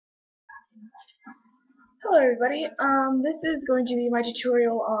Hello everybody, this is going to be my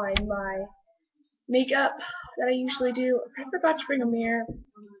tutorial on my makeup that I usually do. I forgot to bring a mirror,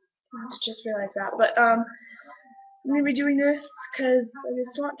 I just realized that, but I'm going to be doing this because I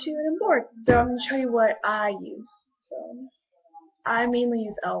just want to and I'm bored. So I'm going to show you what I use. So I mainly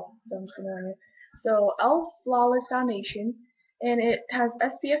use e.l.f. So I'm just going to warn you. So e.l.f. Flawless Foundation, and it has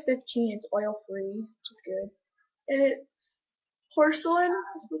SPF 15, it's oil free, which is good. And it's porcelain,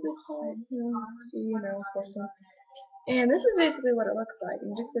 that's what they call it. You know, it's porcelain. And this is basically what it looks like,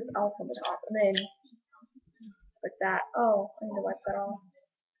 and just this elf on the top, and then like that. Oh, I need to wipe that off.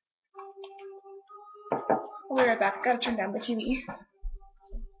 I'll be right back. Gotta turn down the TV.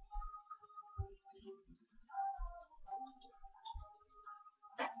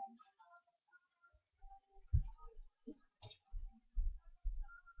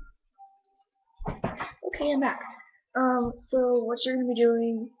 Okay, I'm back. So what you're gonna be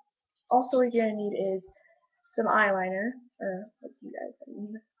doing, also what you're gonna need is some eyeliner, or what you guys,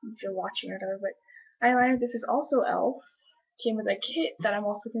 if you're watching or whatever, but eyeliner. This is also e.l.f. Came with a kit that I'm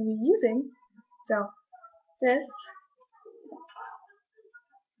also gonna be using. So this.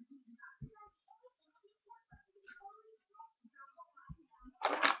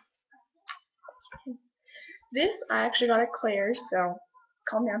 This I actually got at Claire's, so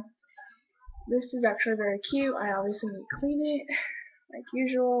calm down. This is actually very cute. I obviously need to clean it, like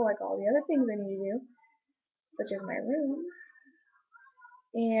usual, like all the other things I need to do, such as my room.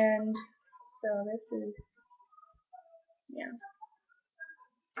 And so this is, yeah.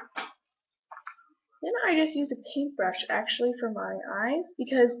 Then I just use a paintbrush actually for my eyes,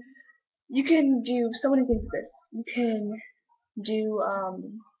 because you can do so many things with this. You can do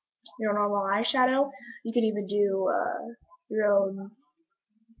your normal eyeshadow. You can even do your own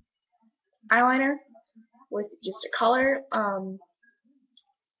eyeliner with just a color.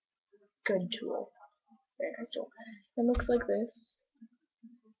 Good tool. Very nice tool. It looks like this.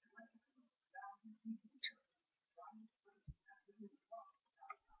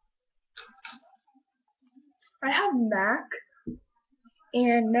 I have MAC,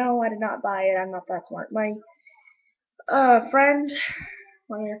 and no, I did not buy it. I'm not that smart. My friend,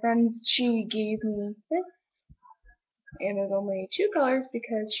 one of your friends, she gave me this, and there's only two colors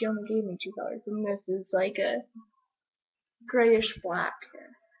because she only gave me two colors, and this is like a grayish black.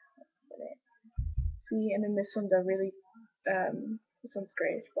 See, and then this one's a really, this one's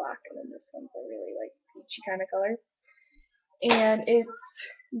grayish black, and then this one's a really like peachy kind of color. And it's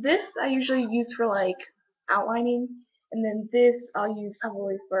this I usually use for like outlining, and then this I'll use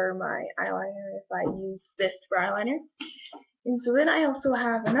probably for my eyeliner if I use this for eyeliner. And so then I also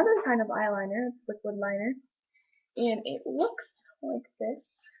have another kind of eyeliner, it's liquid liner, and it looks like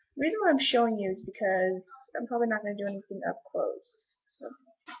this. The reason why I'm showing you is because I'm probably not going to do anything up close. So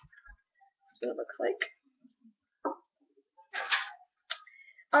that's what it looks like.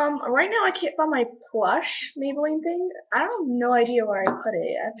 Right now I can't find my plush Maybelline thing. I have no idea where I put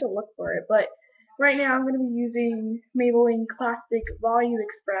it. I have to look for it. But right now I'm going to be using Maybelline Classic Volume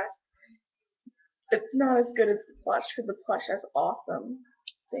Express. It's not as good as the plush because the plush has awesome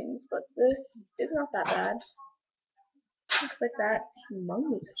things, but this is not that bad. Looks like that. It's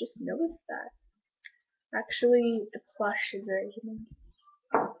humongous. I just noticed that. Actually, the plush is very humongous.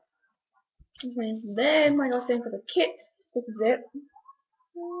 Okay, then, like I was saying for the kit, this is it.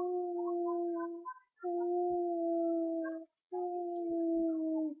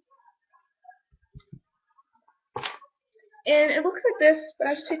 And it looks like this, but I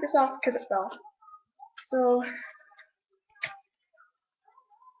have to take this off because it fell. So,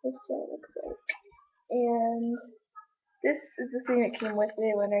 this is what it looks like. And this is the thing that came with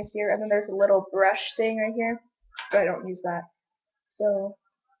it when right here, and then there's a little brush thing right here, but I don't use that. So,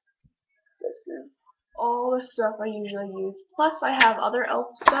 this is all the stuff I usually use. Plus, I have other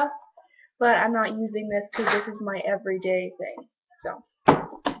e.l.f. stuff, but I'm not using this because this is my everyday thing. So,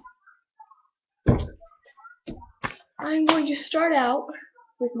 I'm going to start out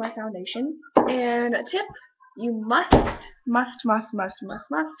with my foundation. And a tip, you must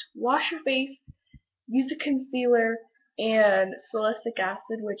wash your face, use a concealer and salicylic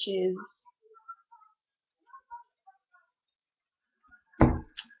acid, which is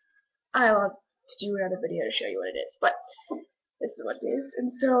I'll have to do another video to show you what it is, but this is what it is.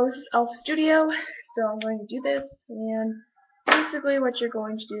 And so this is e.l.f. Studio, so I'm going to do this, and basically what you're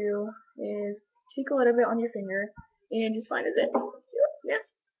going to do is take a little bit on your finger and just find a zip. Yeah.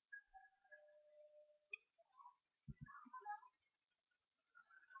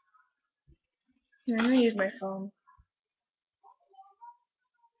 I'm going to use my phone.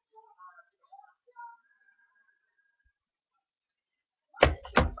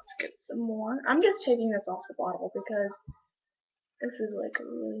 Let's get some more. I'm just taking this off the bottle because this is like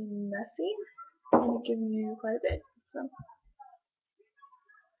really messy and it gives you quite a bit. So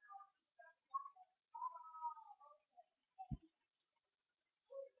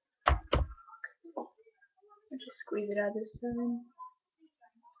I just squeeze it out this time.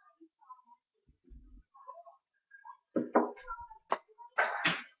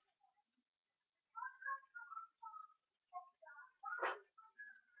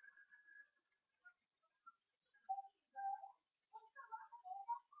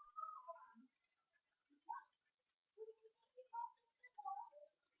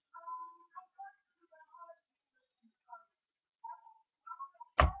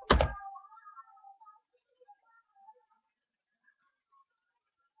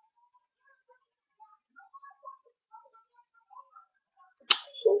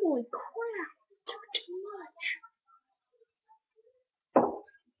 Holy crap, it took too much.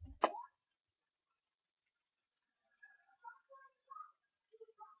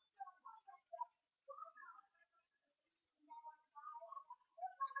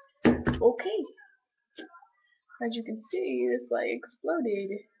 Okay, as you can see, this like exploded.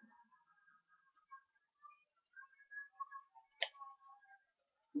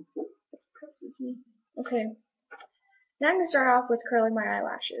 This presses me. Okay, now I'm going to start off with curling my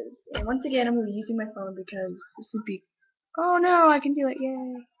eyelashes. And once again, I'm going to be using my phone because this would be... Oh no, I can do it,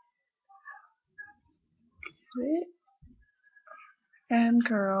 yay. It and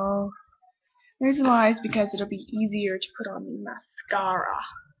curl. The reason why is because it'll be easier to put on the mascara.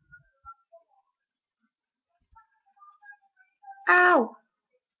 Ow!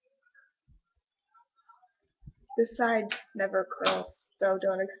 This side never curls, so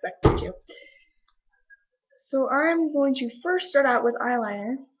don't expect it to. So I'm going to first start out with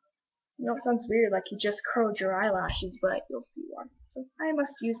eyeliner. I know it sounds weird, like you just curled your eyelashes, but you'll see why. So I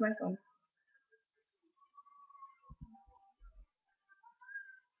must use my phone.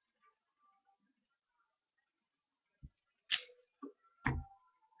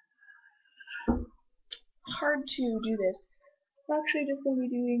 It's hard to do this. I'm actually just going to be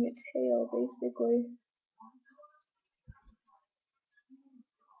doing a tail, basically.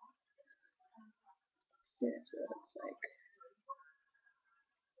 See, that's what it looks like.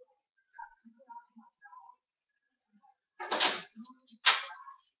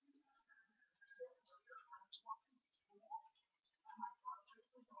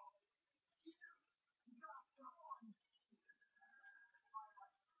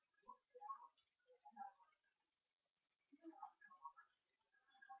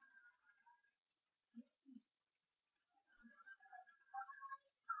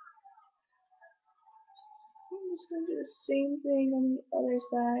 I'm just going to do the same thing on the other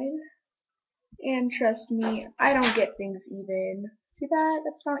side. And trust me, I don't get things even. See that?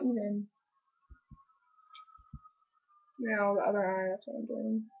 That's not even. Now the other eye, that's what I'm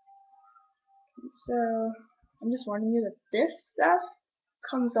doing. So, I'm just warning you that this stuff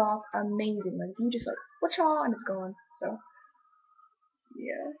comes off amazing. Like, you just like, whatcha, and it's gone. So,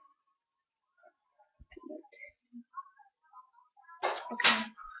 yeah. Okay.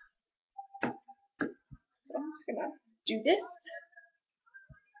 So, I'm just gonna do this.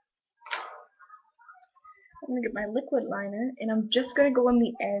 I'm gonna get my liquid liner, and I'm just gonna go on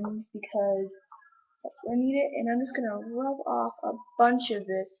the ends because that's where I need it, and I'm just gonna rub off a bunch of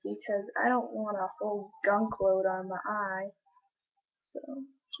this because I don't want a whole gunk load on my eye. So,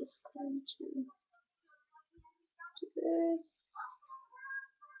 just going to do this.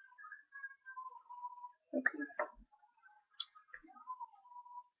 Okay.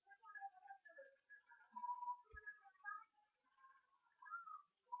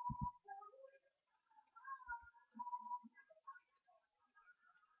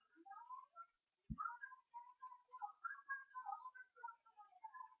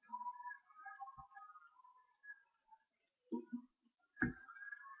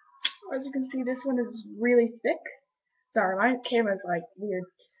 As you can see, this one is really thick. Sorry, my camera's like weird,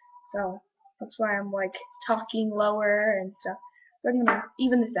 so that's why I'm like talking lower and stuff. So I'm gonna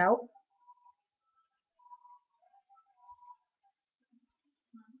even this out.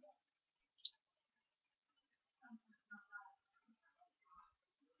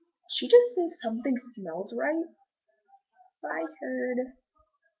 She just says something smells right. I heard.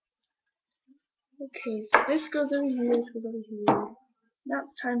 Okay, so this goes over here, this goes over here. Now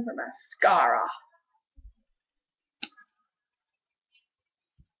it's time for mascara.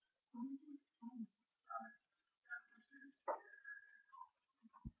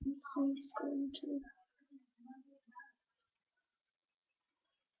 So I'm just going to.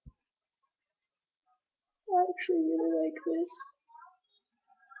 I actually really like this.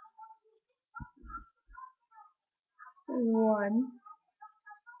 1.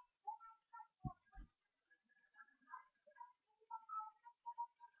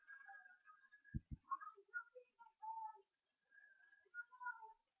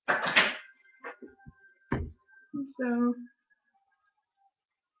 So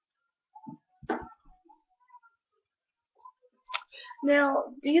now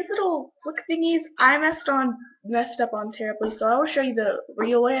these little flick thingies I messed up on terribly, so I will show you the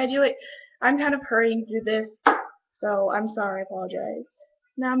real way I do it. I'm kind of hurrying through this, so I'm sorry, I apologize.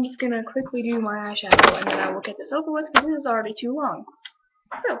 Now I'm just gonna quickly do my eyeshadow and then I will get this over with because this is already too long.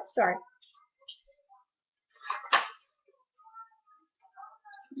 So, sorry.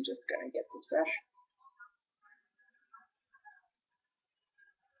 I'm just gonna get this brush.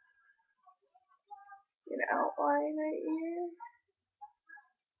 Get an outline right here.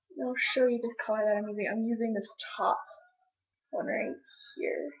 And I'll show you the color that I'm using. I'm using this top one right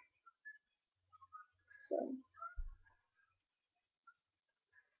here.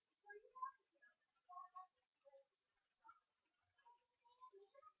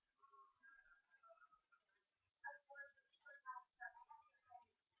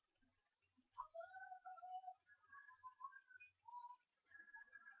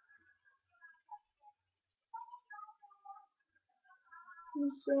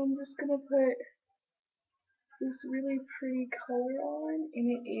 So I'm just gonna put this really pretty color on,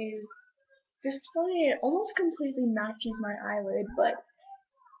 and it is this one. It almost completely matches my eyelid, but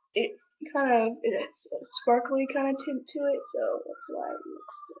it it's a sparkly kind of tint to it, so that's why it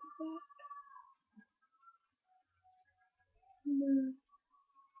looks like that.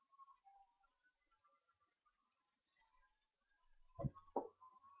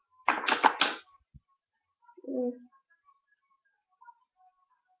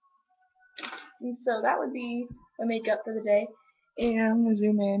 And so that would be my makeup for the day. And I'm gonna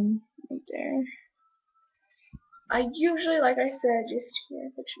zoom in right there. I usually, like I said, just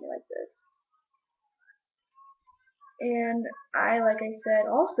picture me like this. And like I said,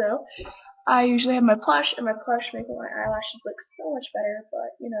 also, I usually have my blush, and my blush makes my eyelashes look so much better,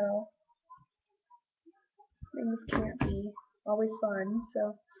 but, you know, things can't be always fun,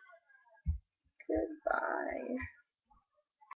 so, goodbye.